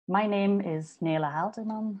My name is Nela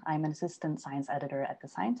Haldeman. I'm an assistant science editor at The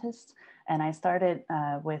Scientist, and I started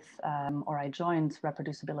I joined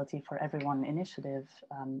Reproducibility for Everyone initiative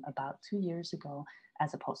about 2 years ago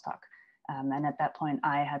as a postdoc. And at that point,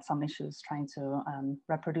 I had some issues trying to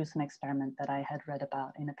reproduce an experiment that I had read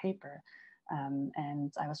about in a paper.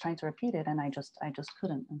 And I was trying to repeat it, and I just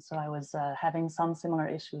couldn't. And so I was having some similar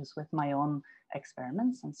issues with my own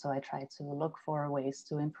experiments. And so I tried to look for ways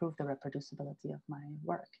to improve the reproducibility of my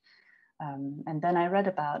work. And then I read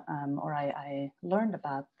about, I learned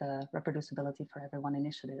about the Reproducibility for Everyone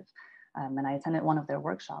initiative. And I attended one of their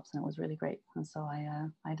workshops, and it was really great. And so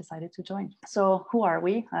I decided to join. So who are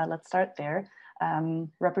we? Let's start there.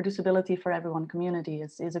 Reproducibility for Everyone community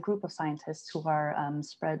is a group of scientists who are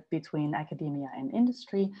spread between academia and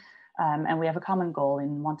industry. And we have a common goal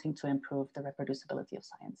in wanting to improve the reproducibility of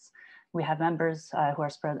science. We have members who are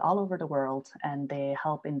spread all over the world, and they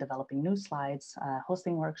help in developing new slides,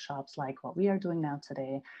 hosting workshops like what we are doing now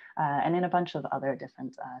today, and in a bunch of other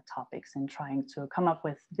different topics in trying to come up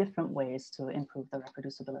with different ways to improve the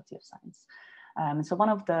reproducibility of science. So one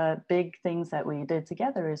of the big things that we did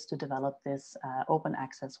together is to develop this open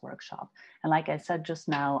access workshop. And like I said just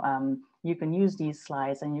now, you can use these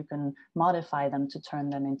slides and you can modify them to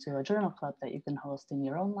turn them into a journal club that you can host in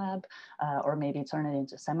your own lab, or maybe turn it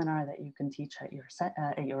into a seminar that you can teach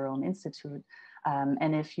at your own institute.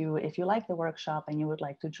 And if you like the workshop and you would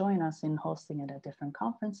like to join us in hosting it at different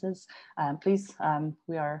conferences, please,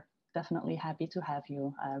 we are definitely happy to have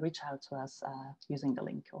you reach out to us using the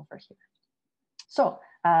link over here. So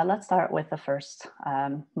let's start with the first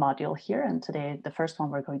module here. And today, the first one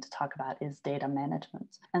we're going to talk about is data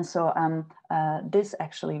management. And so this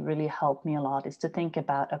actually really helped me a lot, is to think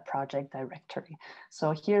about a project directory.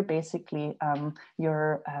 So here, basically,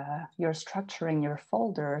 you're structuring your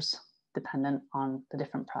folders dependent on the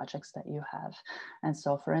different projects that you have. And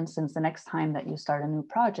so, for instance, the next time that you start a new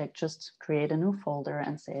project, just create a new folder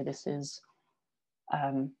and say, this is,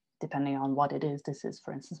 depending on what it is, this is,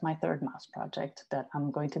 for instance, my third mouse project that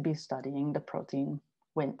I'm going to be studying the protein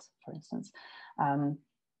Wnt, for instance.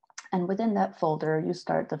 And within that folder, you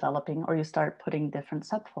start developing, or you start putting different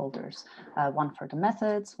subfolders, one for the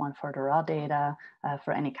methods, one for the raw data,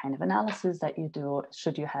 for any kind of analysis that you do.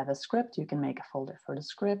 Should you have a script, you can make a folder for the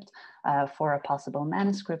script, for a possible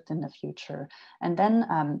manuscript in the future. And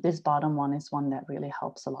then this bottom one is one that really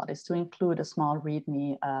helps a lot, is to include a small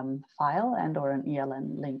README file and or an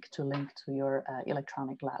ELN link to your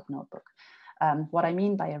electronic lab notebook. What I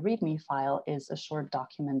mean by a README file is a short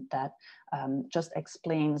document that just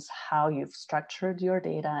explains how you've structured your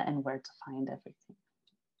data and where to find everything.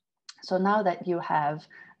 So now that you have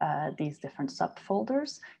these different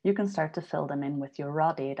subfolders, you can start to fill them in with your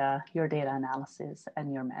raw data, your data analysis,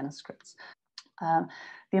 and your manuscripts. The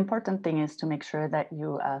important thing is to make sure that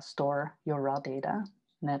you store your raw data,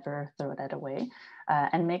 never throw that away,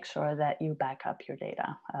 and make sure that you back up your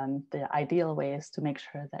data. The ideal way is to make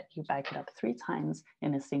sure that you back it up 3 times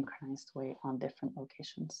in a synchronized way on different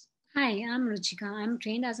locations. Hi, I'm Ruchika. I'm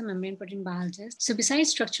trained as a membrane protein biologist. So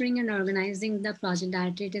besides structuring and organizing the project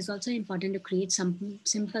directory, it is also important to create some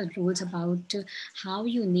simple rules about how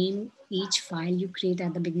you name each file you create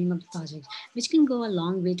at the beginning of the project, which can go a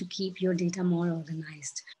long way to keep your data more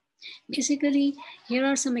organized. Basically, here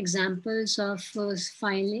are some examples of file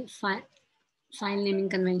naming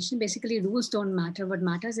convention. Basically, rules don't matter. What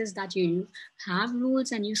matters is that you have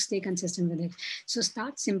rules and you stay consistent with it. So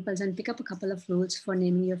start simple and pick up a couple of rules for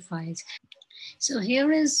naming your files. So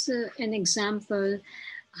here is an example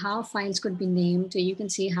how files could be named. You can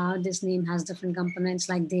see how this name has different components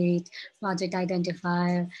like date, project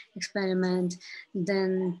identifier, experiment,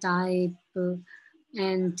 then type,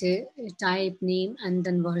 and type, name, and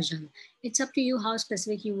then version. It's up to you how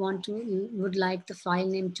specific you would like the file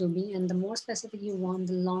name to be, and the more specific you want,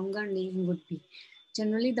 the longer name would be.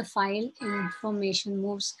 Generally, the file information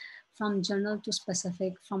moves from general to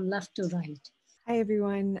specific, from left to right. Hi,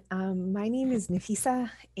 everyone. My name is Nafisa,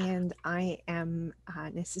 and I am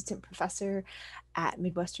an assistant professor at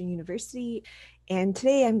Midwestern University. And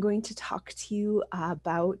today I'm going to talk to you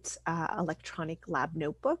about electronic lab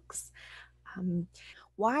notebooks.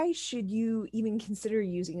 Why should you even consider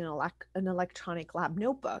using an electronic lab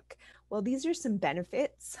notebook? Well, these are some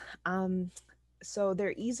benefits. So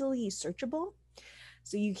they're easily searchable.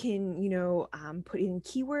 So you can, put in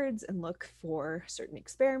keywords and look for certain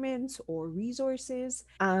experiments or resources.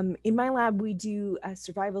 In my lab, we do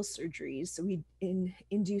survival surgeries. So we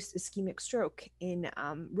induce ischemic stroke in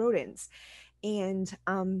rodents. And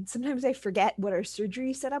sometimes I forget what our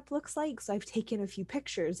surgery setup looks like. So I've taken a few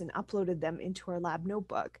pictures and uploaded them into our lab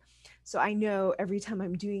notebook. So I know every time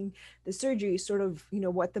I'm doing the surgery, sort of,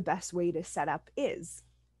 what the best way to set up is.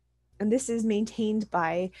 And this is maintained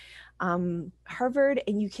by Harvard.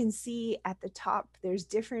 And you can see at the top, there's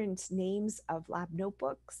different names of lab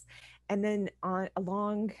notebooks. And then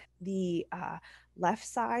along the left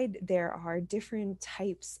side, there are different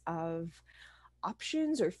types of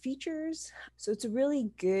options or features. So it's a really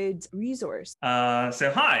good resource.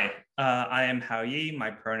 So hi, I am Hao Yi. My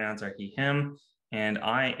pronouns are he, him, and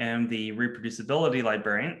I am the reproducibility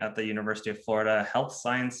librarian at the University of Florida Health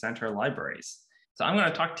Science Center Libraries. So I'm going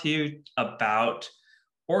to talk to you about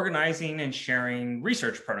organizing and sharing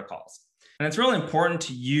research protocols. And it's really important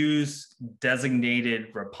to use designated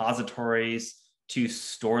repositories to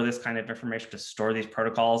store this kind of information, to store these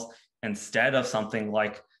protocols, instead of something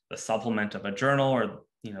like the supplement of a journal or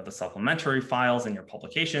the supplementary files in your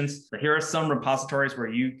publications. But here are some repositories where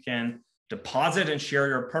you can deposit and share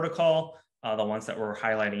your protocol. The ones that we're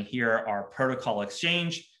highlighting here are Protocol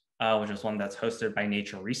Exchange, which is one that's hosted by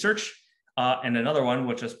Nature Research, and another one,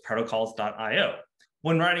 which is protocols.io.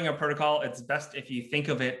 When writing a protocol, it's best if you think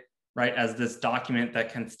of it as this document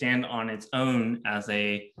that can stand on its own as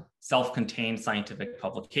a self-contained scientific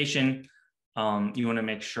publication. You want to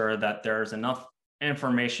make sure that there's enough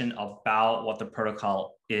information about what the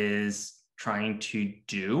protocol is trying to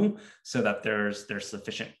do so that there's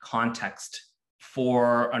sufficient context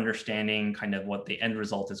for understanding kind of what the end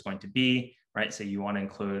result is going to be, right? So you want to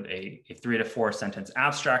include a 3 to 4 sentence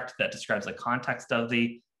abstract that describes the context of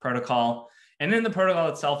the protocol. And in the protocol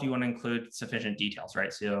itself, you want to include sufficient details,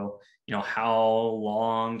 right? So, how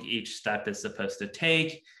long each step is supposed to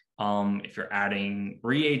take. If you're adding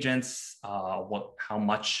reagents, how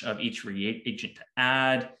much of each reagent to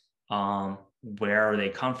add, where they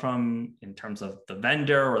come from in terms of the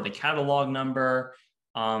vendor or the catalog number.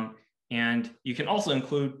 And you can also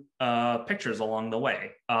include pictures along the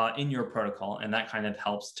way in your protocol. And that kind of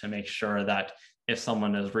helps to make sure that if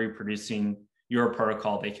someone is reproducing your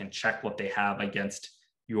protocol, they can check what they have against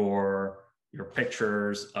your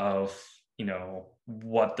pictures of,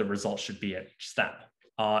 what the results should be at each step.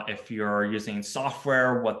 If you're using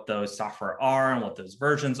software, what those software are and what those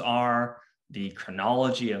versions are, the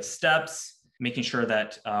chronology of steps, making sure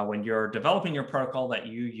that when you're developing your protocol that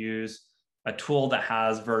you use a tool that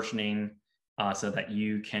has versioning so that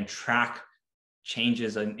you can track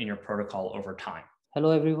changes in your protocol over time.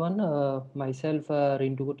 Hello everyone, myself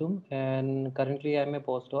Rintu Kutum, and currently I'm a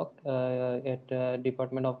postdoc at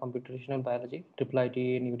Department of Computational Biology,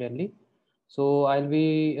 IIIT New Delhi. So I'll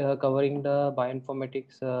be covering the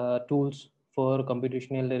bioinformatics tools for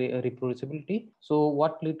computational reproducibility. So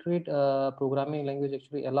what literate programming language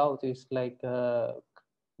actually allows is like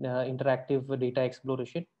interactive data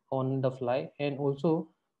exploration on the fly, and also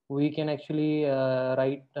we can actually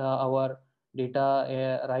write our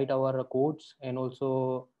data, write our codes, and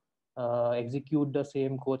also execute the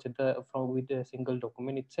same codes with a single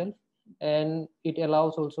document itself. And it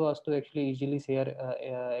allows also us to actually easily share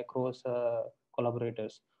across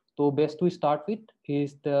collaborators. So best to start with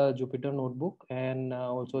is the Jupyter notebook, and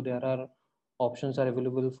also there are options are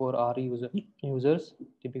available for R users,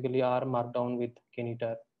 typically R Markdown with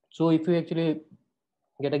Knitter. So if you actually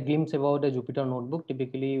get a glimpse about the Jupyter notebook,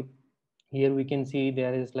 typically here we can see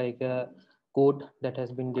there is like a code that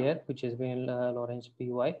has been there, which has been Lawrence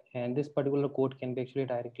PY, and this particular code can be actually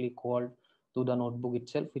directly called to the notebook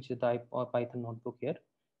itself, which is the Python notebook here.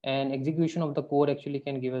 And execution of the code actually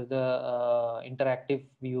can give us the interactive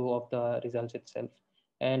view of the results itself.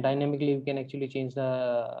 And dynamically, we can actually change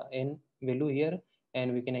the n value here,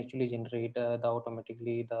 and we can actually generate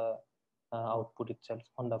automatically the output itself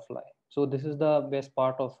on the fly. So this is the best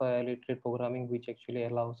part of literate programming, which actually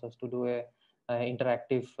allows us to do a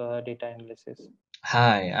interactive data analysis.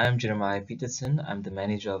 Hi, I'm Jeremiah Peterson. I'm the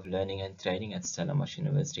Manager of Learning and Training at Stellenbosch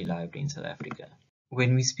University Library in South Africa.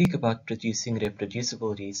 When we speak about producing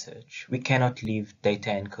reproducible research, we cannot leave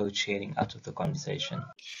data and code sharing out of the conversation.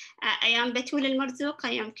 I am Batul Al-Marzouk.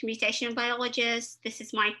 I am a computational biologist. This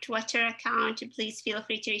is my Twitter account. Please feel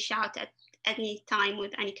free to reach out at any time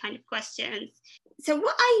with any kind of questions. So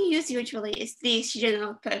what I use usually is this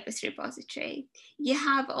general purpose repository. You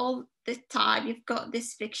have all the time, you've got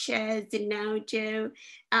this picture, Zenodo.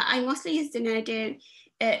 I mostly use Zenodo.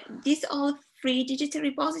 These are all free digital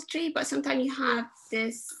repository, but sometimes you have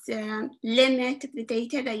this limit of the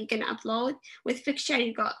data that you can upload. With Picture,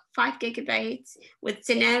 you got 5 gigabytes. With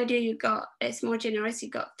Zenodo, you got, it's more generous,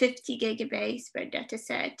 you got 50 gigabytes per data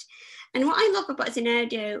set. And what I love about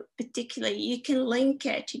Zenodo particularly, you can link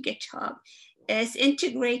it to GitHub. It's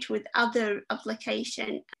integrate with other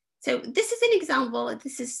application. So this is an example.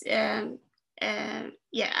 This is,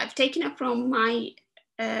 I've taken it from my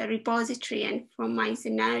repository and from my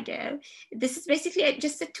Zenodo. This is basically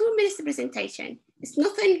just a 2 minutes presentation. It's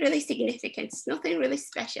nothing really significant. It's nothing really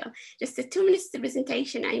special. Just a 2 minutes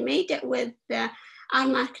presentation. I made it with R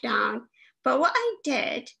Markdown. But what I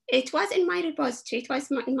did, it was in my repository, it was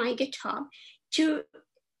in my GitHub, to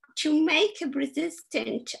make a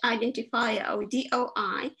persistent identifier or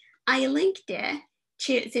DOI. I linked it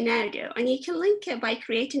to Zenodo, and you can link it by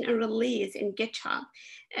creating a release in GitHub.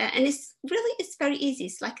 And it's very easy.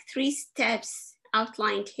 It's like 3 steps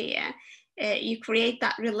outlined here. You create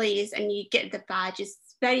that release and you get the badge.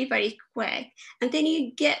 It's very, very quick. And then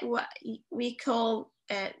you get what we call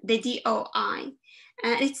the DOI.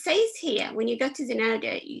 It says here, when you go to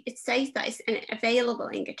Zenodo, it says that it's available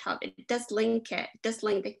in GitHub. It does link it. It does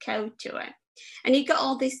link the code to it. And you got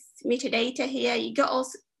all this metadata here. You got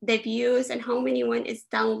also the views and how many one is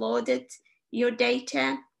downloaded your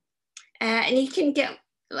data. And you can get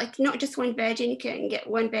like not just one version, you can get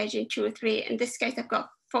 1 version, 2 or 3. In this case, I've got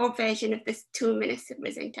 4 versions of this 2 minutes of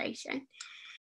presentation.